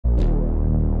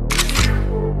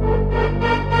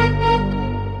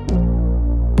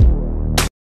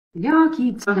Y'all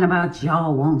keep talking about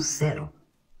y'all won't settle.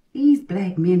 These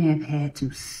black men have had to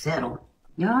settle.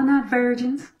 Y'all not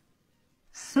virgins.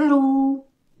 Settle.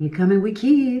 You're coming with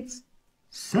kids.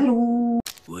 Settle.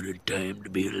 What a time to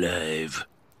be alive.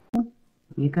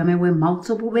 You're coming with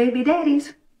multiple baby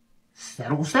daddies.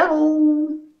 Settle,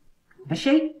 settle. A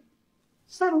shake.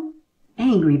 Settle.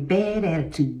 Angry, bad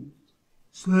attitude.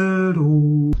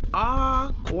 Settle.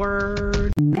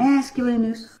 Awkward.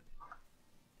 Masculineness.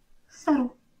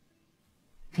 Settle.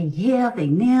 Fake hair,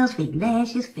 fake nails, fake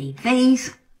lashes, fake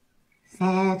face.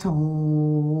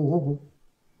 Settle.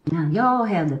 Now y'all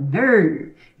have the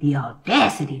nerve, the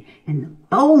audacity, and the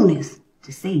boldness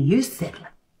to say you're settling.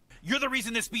 You're the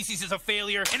reason this species is a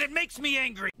failure, and it makes me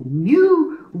angry.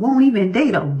 You won't even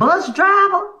date a bus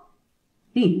driver?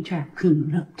 He ain't trying to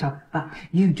clean up, talk about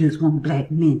you just want black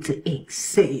men to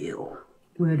excel.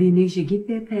 Well, then they should get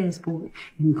their passport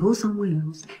and go somewhere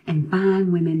else and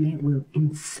find women that will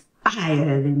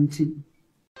inspire them to.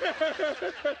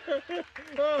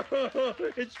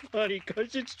 It's funny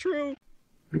because it's true.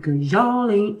 Because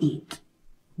y'all ain't it.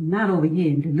 Not over here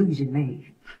in Delusion Land.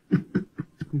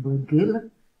 But good luck.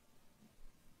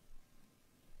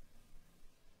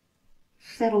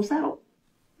 Settle, settle.